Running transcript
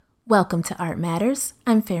Welcome to Art Matters.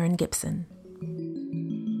 I'm Farron Gibson.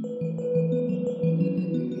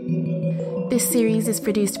 This series is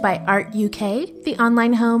produced by Art UK, the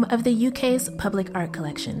online home of the UK's public art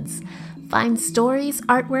collections. Find stories,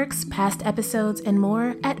 artworks, past episodes, and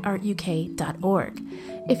more at artuk.org.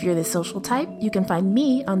 If you're the social type, you can find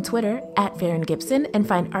me on Twitter at Farron Gibson and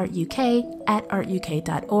find Art UK at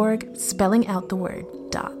artuk.org, spelling out the word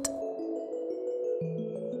dot.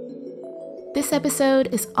 This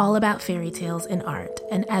episode is all about fairy tales in art,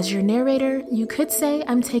 and as your narrator, you could say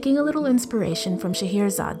I'm taking a little inspiration from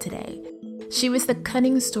Scheherazade today. She was the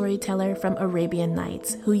cunning storyteller from Arabian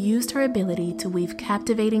Nights who used her ability to weave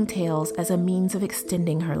captivating tales as a means of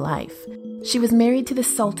extending her life. She was married to the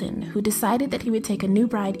Sultan, who decided that he would take a new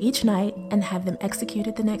bride each night and have them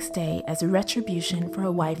executed the next day as a retribution for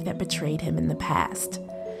a wife that betrayed him in the past.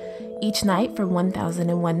 Each night for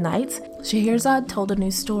 1001 nights, Scheherazade told a new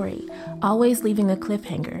story, always leaving a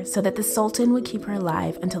cliffhanger so that the Sultan would keep her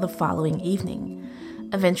alive until the following evening.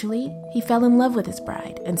 Eventually, he fell in love with his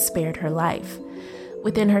bride and spared her life.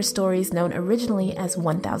 Within her stories known originally as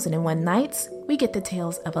 1001 Nights, we get the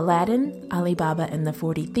tales of Aladdin, Ali Baba and the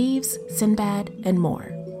 40 Thieves, Sinbad, and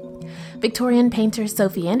more. Victorian painter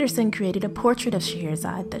Sophie Anderson created a portrait of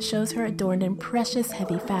Scheherazade that shows her adorned in precious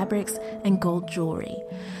heavy fabrics and gold jewelry.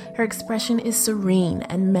 Her expression is serene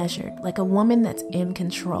and measured, like a woman that's in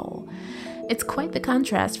control. It's quite the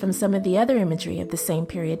contrast from some of the other imagery of the same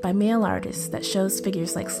period by male artists that shows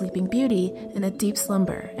figures like Sleeping Beauty in a deep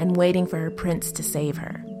slumber and waiting for her prince to save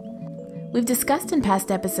her. We've discussed in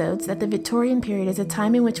past episodes that the Victorian period is a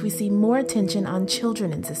time in which we see more attention on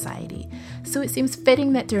children in society, so it seems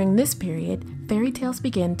fitting that during this period, fairy tales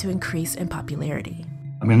begin to increase in popularity.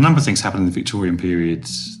 A number of things happened in the Victorian period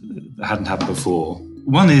that hadn't happened before.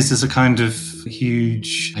 One is there's a kind of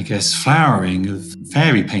huge, flowering of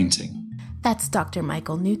fairy painting. That's Dr.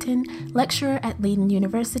 Michael Newton, lecturer at Leiden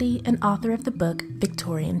University and author of the book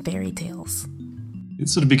Victorian Fairy Tales. It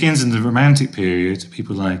sort of begins in the Romantic period.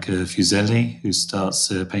 People like Fuseli, who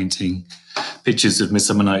starts painting pictures of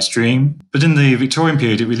Midsummer Night's Dream. But in the Victorian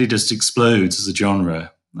period, it really just explodes as a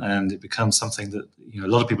genre, and it becomes something that a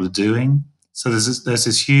lot of people are doing. So there's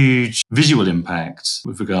this huge visual impact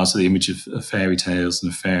with regards to the image of fairy tales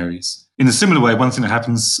and of fairies. In a similar way, one thing that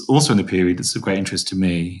happens also in the period that's of great interest to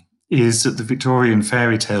me is that the Victorian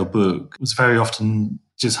fairy tale book was very often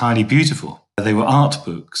just highly beautiful. They were art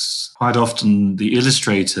books. Quite often the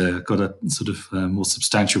illustrator got a sort of more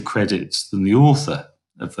substantial credit than the author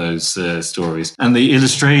of those stories. And the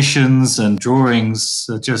illustrations and drawings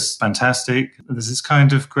are just fantastic. There's this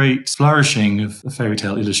kind of great flourishing of fairy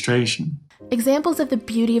tale illustration. Examples of the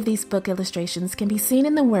beauty of these book illustrations can be seen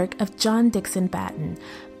in the work of John Dickson Batten.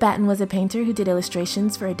 Batten was a painter who did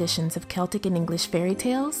illustrations for editions of Celtic and English fairy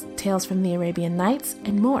tales, tales from the Arabian Nights,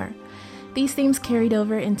 and more. These themes carried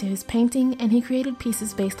over into his painting, and he created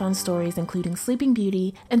pieces based on stories including Sleeping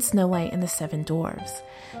Beauty and Snow White and the Seven Dwarfs.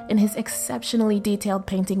 In his exceptionally detailed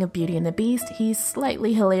painting of Beauty and the Beast, he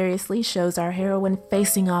slightly hilariously shows our heroine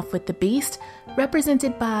facing off with the beast,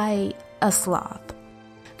 represented by a sloth.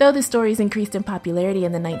 Though the stories increased in popularity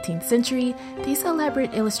in the 19th century, these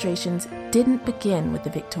elaborate illustrations didn't begin with the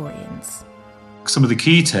Victorians. Some of the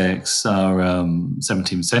key texts are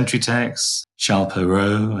 17th century texts, Charles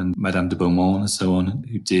Perrault and Madame de Beaumont and so on,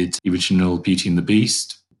 who did the original Beauty and the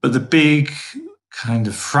Beast. But the big kind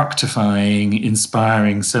of fructifying,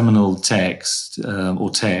 inspiring, seminal texts are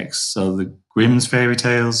the Grimm's fairy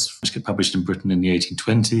tales, which get published in Britain in the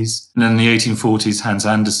 1820s. And then in the 1840s, Hans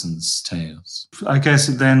Andersen's tales. I guess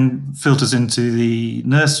it then filters into the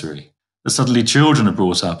nursery. Suddenly children are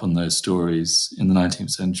brought up on those stories in the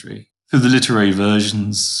 19th century through the literary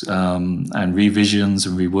versions and revisions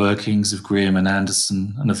and reworkings of Grimm and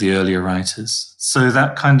Andersen and of the earlier writers. So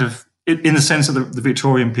that kind of, in the sense of the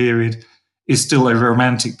Victorian period, is still a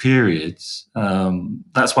romantic period.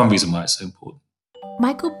 That's one reason why it's so important.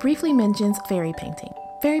 Michael briefly mentions fairy painting.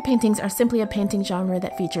 Fairy paintings are simply a painting genre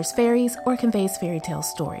that features fairies or conveys fairy tale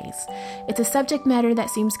stories. It's a subject matter that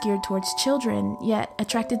seems geared towards children, yet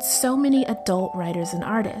attracted so many adult writers and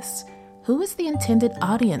artists. Who was the intended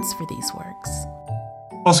audience for these works?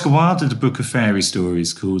 Oscar Wilde did a book of fairy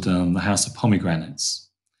stories called The House of Pomegranates.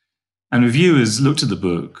 And reviewers looked at the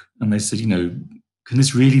book and they said, can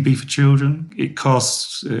this really be for children? It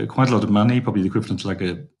costs quite a lot of money, probably the equivalent to like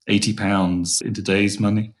 £80 in today's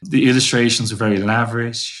money. The illustrations were very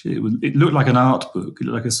lavish. It looked like an art book. It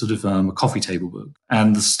looked like a sort of a coffee table book.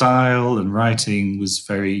 And the style and writing was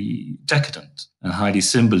very decadent and highly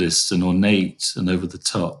symbolist and ornate and over the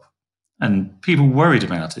top. and people worried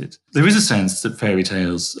about it. There is a sense that fairy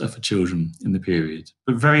tales are for children in the period,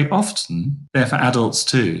 but very often they're for adults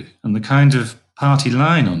too. And the kind of party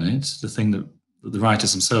line on it, the thing that the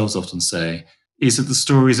writers themselves often say, is that the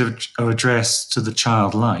stories are addressed to the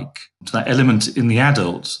childlike, to that element in the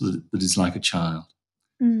adult that is like a child.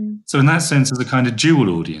 So in that sense, there's a kind of dual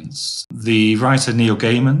audience. The writer Neil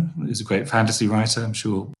Gaiman is a great fantasy writer. I'm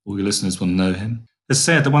sure all your listeners will know him. Has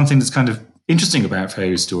said that one thing that's kind of interesting about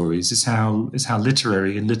fairy stories is how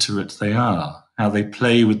literary and literate they are, how they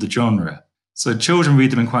play with the genre. So children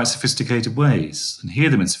read them in quite sophisticated ways and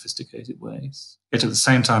hear them in sophisticated ways. Yet at the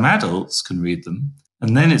same time, adults can read them.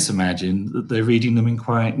 And then it's imagined that they're reading them in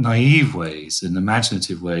quite naive ways and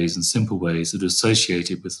imaginative ways and simple ways that are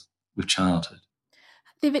associated with childhood.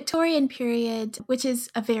 The Victorian period, which is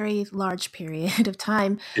a very large period of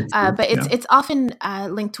time, it's often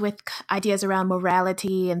linked with ideas around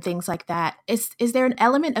morality and things like that. Is there an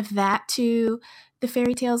element of that to the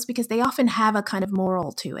fairy tales? Because they often have a kind of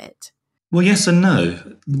moral to it. Well, yes and no.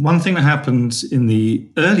 One thing that happened in the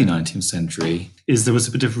early 19th century is there was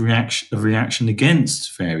a bit of reaction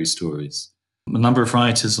against fairy stories. A number of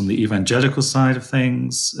writers on the evangelical side of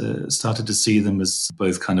things started to see them as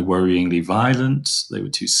both kind of worryingly violent, they were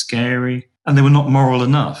too scary, and they were not moral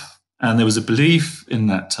enough. And there was a belief in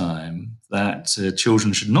that time that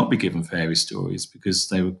children should not be given fairy stories because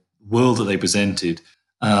the world that they presented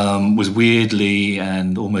was weirdly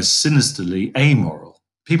and almost sinisterly amoral.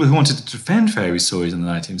 People who wanted to defend fairy stories in the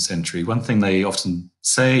 19th century, one thing they often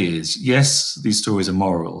say is, yes, these stories are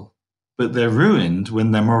moral, but they're ruined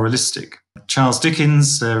when they're moralistic. Charles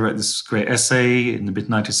Dickens wrote this great essay in the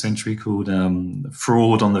mid-19th century called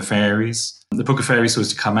Fraud on the Fairies. The book of fairy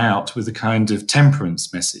stories to come out with a kind of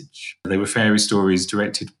temperance message. They were fairy stories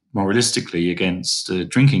directed moralistically against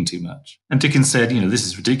drinking too much. And Dickens said, this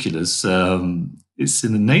is ridiculous. It's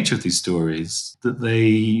in the nature of these stories that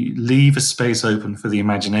they leave a space open for the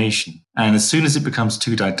imagination. And as soon as it becomes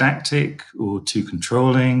too didactic or too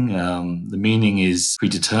controlling, the meaning is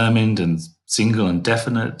predetermined and single and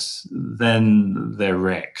definite, then they're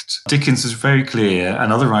wrecked. Dickens was very clear,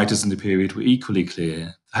 and other writers in the period were equally clear.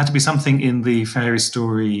 There had to be something in the fairy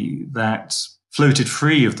story that floated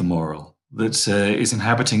free of the moral, that is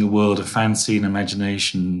inhabiting a world of fancy and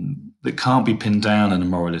imagination that can't be pinned down in a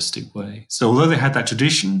moralistic way. So although they had that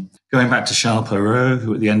tradition, going back to Charles Perrault,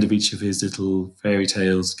 who at the end of each of his little fairy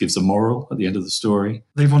tales gives a moral at the end of the story,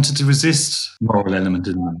 they wanted to resist the moral element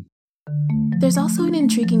in them. There's also an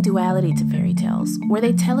intriguing duality to fairy tales, where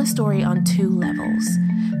they tell a story on two levels.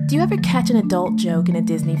 Do you ever catch an adult joke in a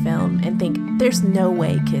Disney film and think, there's no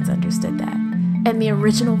way kids understood that? And the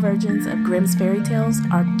original versions of Grimm's fairy tales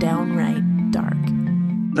are downright dark.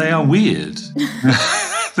 They are weird.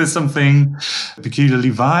 There's something peculiarly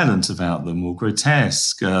violent about them or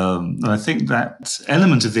grotesque. And I think that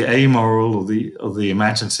element of the amoral or the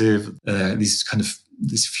imaginative,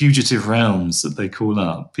 these fugitive realms that they call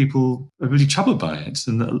up, people are really troubled by it.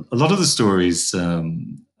 And a lot of the stories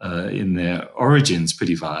in their origins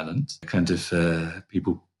pretty violent, kind of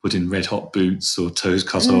people put in red hot boots or toes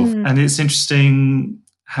cut off. And it's interesting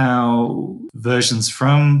how versions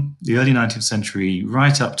from the early 19th century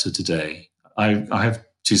right up to today, I have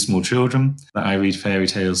two small children that I read fairy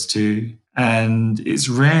tales to. And it's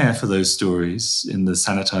rare for those stories in the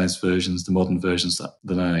sanitized versions, the modern versions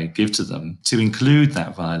that I give to them, to include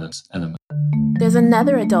that violent element. There's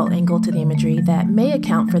another adult angle to the imagery that may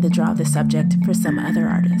account for the draw of the subject for some other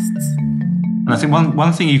artists. And I think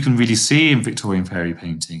one thing you can really see in Victorian fairy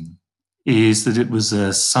painting is that it was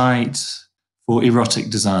a site for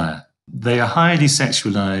erotic desire. They are highly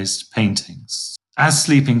sexualized paintings. As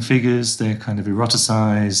sleeping figures, they're kind of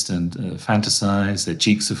eroticized and fantasized. Their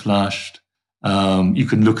cheeks are flushed. You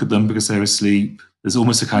can look at them because they're asleep. There's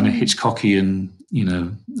almost a kind of Hitchcockian,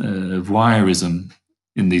 voyeurism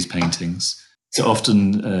in these paintings. So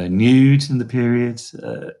often nude in the period.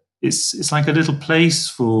 It's like a little place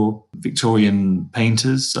for Victorian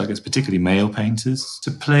painters, I guess particularly male painters,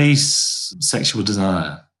 to place sexual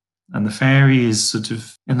desire. And the fairy is sort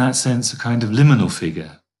of, in that sense, a kind of liminal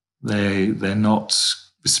figure. They're not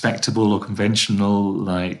respectable or conventional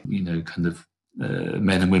like, kind of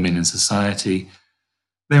men and women in society.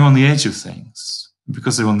 They're on the edge of things.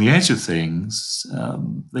 Because they're on the edge of things,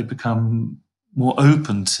 they become more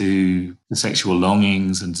open to the sexual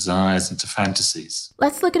longings and desires and to fantasies.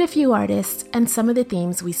 Let's look at a few artists and some of the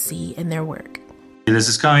themes we see in their work. There's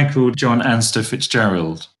this guy called John Anster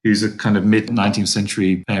Fitzgerald, who's a kind of mid-19th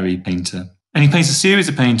century fairy painter. And he paints a series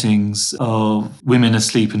of paintings of women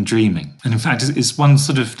asleep and dreaming. And in fact, it's one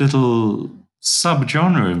sort of little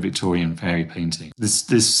subgenre in Victorian fairy painting.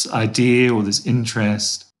 This idea or this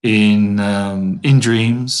interest in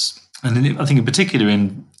dreams, and I think in particular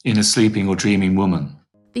in a sleeping or dreaming woman.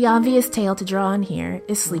 The obvious tale to draw on here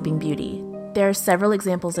is Sleeping Beauty. There are several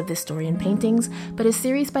examples of this story in paintings, but a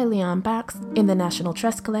series by Leon Bax in the National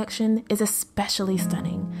Trust collection is especially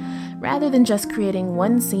stunning. Rather than just creating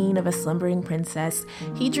one scene of a slumbering princess,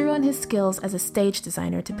 he drew on his skills as a stage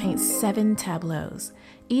designer to paint 7 tableaus.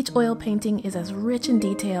 Each oil painting is as rich in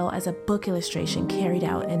detail as a book illustration carried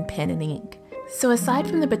out in pen and ink. So aside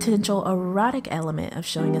from the potential erotic element of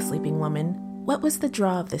showing a sleeping woman, what was the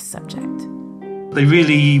draw of this subject? They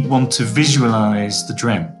really want to visualize the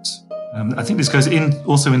dreamt. I think this goes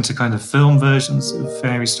also into kind of film versions of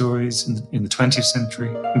fairy stories in the 20th century,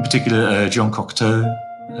 in particular Jean Cocteau,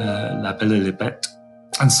 La Belle et la Bête,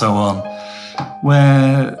 and so on,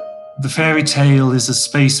 where the fairy tale is a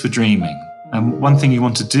space for dreaming. And one thing you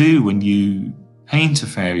want to do when you paint a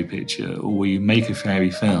fairy picture or you make a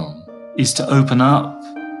fairy film is to open up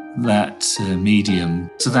that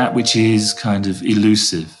medium to that which is kind of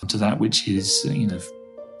elusive, to that which is,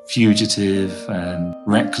 fugitive and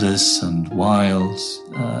reckless and wild,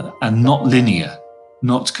 and not linear,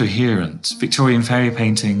 not coherent. Victorian fairy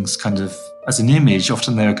paintings kind of, as an image,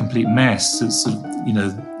 often they're a complete mess. It's sort of,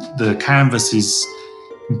 the canvas is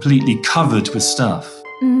completely covered with stuff.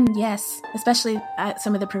 Yes, especially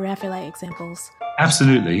some of the Pre-Raphaelite examples.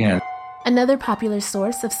 Absolutely, yeah. Another popular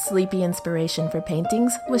source of sleepy inspiration for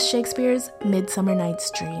paintings was Shakespeare's Midsummer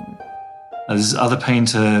Night's Dream. There's another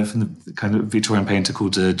painter from the kind of Victorian painter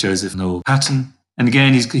called Joseph Noel Paton. And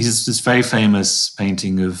again, he's this very famous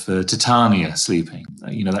painting of Titania sleeping.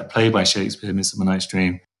 That play by Shakespeare, Midsummer Night's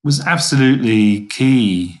Dream, was absolutely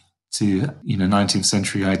key to 19th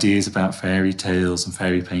century ideas about fairy tales and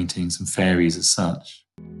fairy paintings and fairies as such.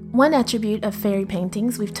 One attribute of fairy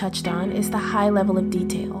paintings we've touched on is the high level of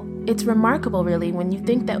detail. It's remarkable, really, when you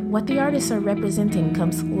think that what the artists are representing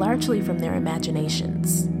comes largely from their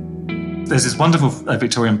imaginations. There's this wonderful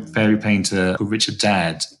Victorian fairy painter called Richard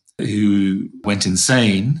Dadd, who went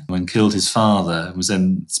insane and killed his father and was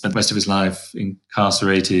then spent the rest of his life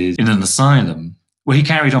incarcerated in an asylum, where he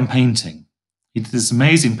carried on painting. He did this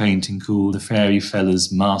amazing painting called The Fairy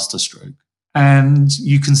Feller's Masterstroke. And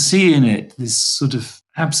you can see in it this sort of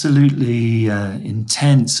absolutely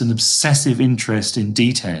intense and obsessive interest in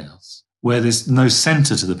details, where there's no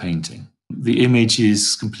center to the painting. The image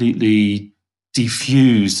is completely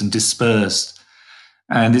diffused and dispersed,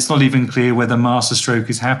 and it's not even clear where the masterstroke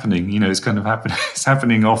is happening. It's kind of it's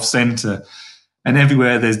happening off center, and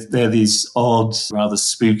everywhere there are these odd, rather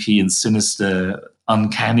spooky and sinister,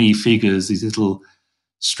 uncanny figures, these little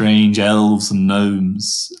strange elves and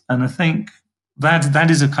gnomes. And I think that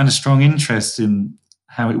is a kind of strong interest in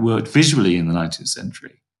how it worked visually in the 19th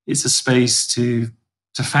century. It's a space to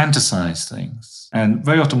fantasize things, and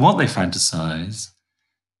very often what they fantasize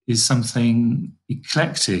is something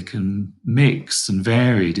eclectic and mixed and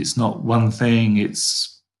varied. It's not one thing,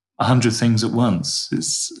 it's 100 things at once.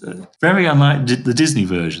 It's very unlike the Disney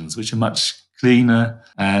versions, which are much cleaner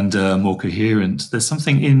and more coherent. There's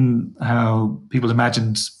something in how people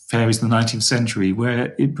imagined fairies in the 19th century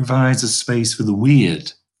where it provides a space for the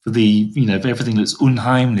weird, for the, everything that's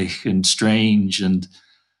unheimlich and strange and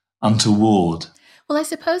untoward. Well, I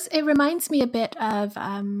suppose it reminds me a bit of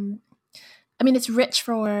it's rich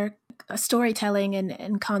for storytelling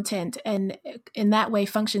and content, and in that way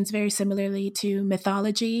functions very similarly to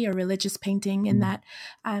mythology or religious painting in that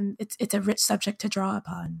it's a rich subject to draw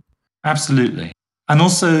upon. Absolutely. And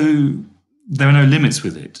also, there are no limits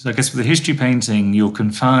with it. I guess with a history painting, you're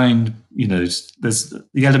confined, there's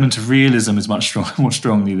the element of realism is much more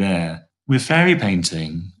strongly there. With fairy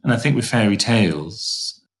painting, and I think with fairy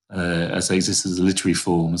tales, as they exist as a literary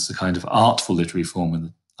form, as a kind of artful literary form in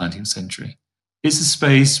the 19th century, it's a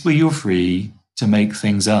space where you're free to make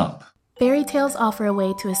things up. Fairy tales offer a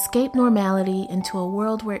way to escape normality into a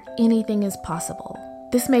world where anything is possible.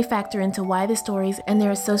 This may factor into why the stories and their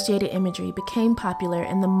associated imagery became popular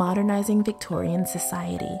in the modernizing Victorian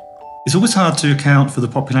society. It's always hard to account for the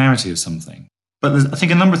popularity of something, but I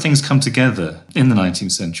think a number of things come together in the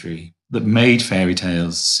 19th century that made fairy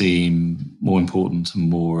tales seem more important and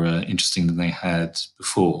more interesting than they had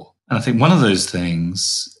before. And I think one of those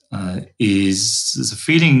things is there's a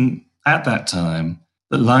feeling at that time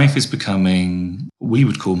that life is becoming what we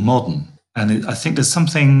would call modern. And I think there's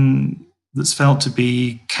something that's felt to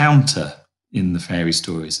be counter in the fairy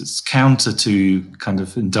stories. It's counter to kind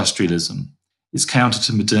of industrialism. It's counter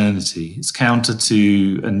to modernity. It's counter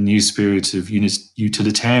to a new spirit of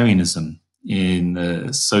utilitarianism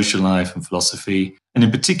in social life and philosophy, and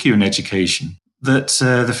in particular in education, that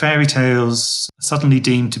the fairy tales are suddenly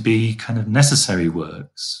deemed to be kind of necessary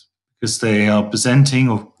works, because they are presenting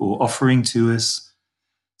or offering to us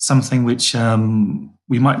something which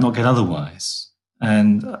we might not get otherwise.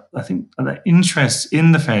 And I think that interest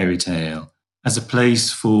in the fairy tale as a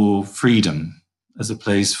place for freedom, as a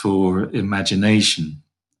place for imagination,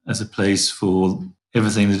 as a place for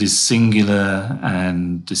everything that is singular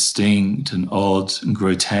and distinct and odd and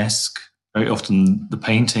grotesque. Very often the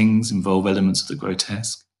paintings involve elements of the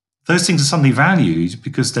grotesque. Those things are suddenly valued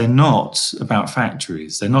because they're not about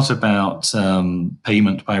factories. They're not about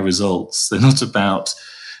payment by results. They're not about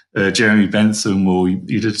Jeremy Bentham or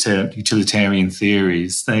utilitarian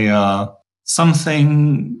theories. They are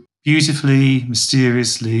something beautifully,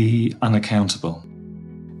 mysteriously unaccountable.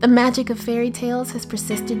 The magic of fairy tales has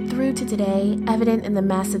persisted through to today, evident in the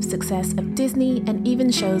massive success of Disney and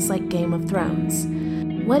even shows like Game of Thrones.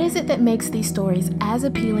 What is it that makes these stories as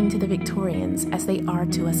appealing to the Victorians as they are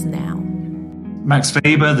to us now? Max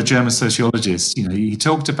Weber, the German sociologist, he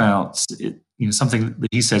talked about something that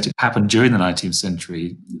he said happened during the 19th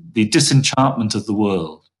century, the disenchantment of the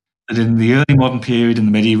world. That in the early modern period, in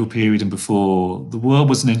the medieval period and before, the world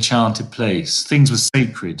was an enchanted place. Things were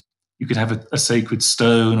sacred. You could have a sacred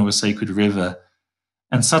stone or a sacred river,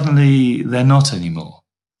 and suddenly they're not anymore.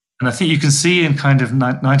 And I think you can see in kind of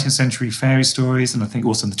 19th century fairy stories, and I think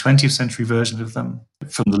also in the 20th century version of them,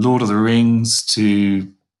 from The Lord of the Rings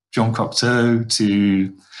to John Cocteau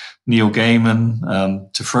to Neil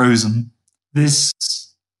Gaiman to Frozen, this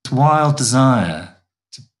wild desire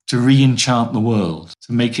to re-enchant the world,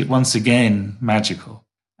 to make it once again magical.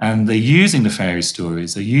 And they're using the fairy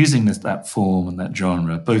stories, they're using that form and that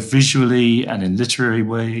genre, both visually and in literary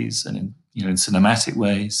ways and in cinematic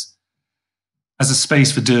ways, as a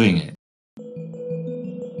space for doing it.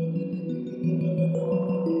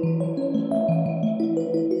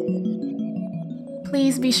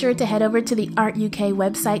 Please be sure to head over to the Art UK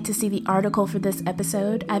website to see the article for this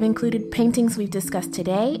episode. I've included paintings we've discussed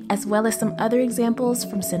today, as well as some other examples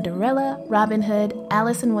from Cinderella, Robin Hood,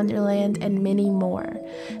 Alice in Wonderland, and many more.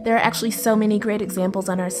 There are actually so many great examples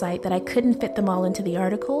on our site that I couldn't fit them all into the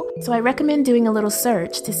article, so I recommend doing a little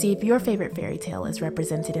search to see if your favorite fairy tale is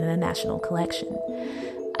represented in a national collection.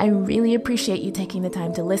 I really appreciate you taking the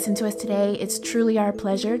time to listen to us today. It's truly our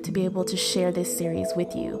pleasure to be able to share this series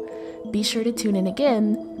with you. Be sure to tune in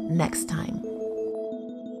again next time.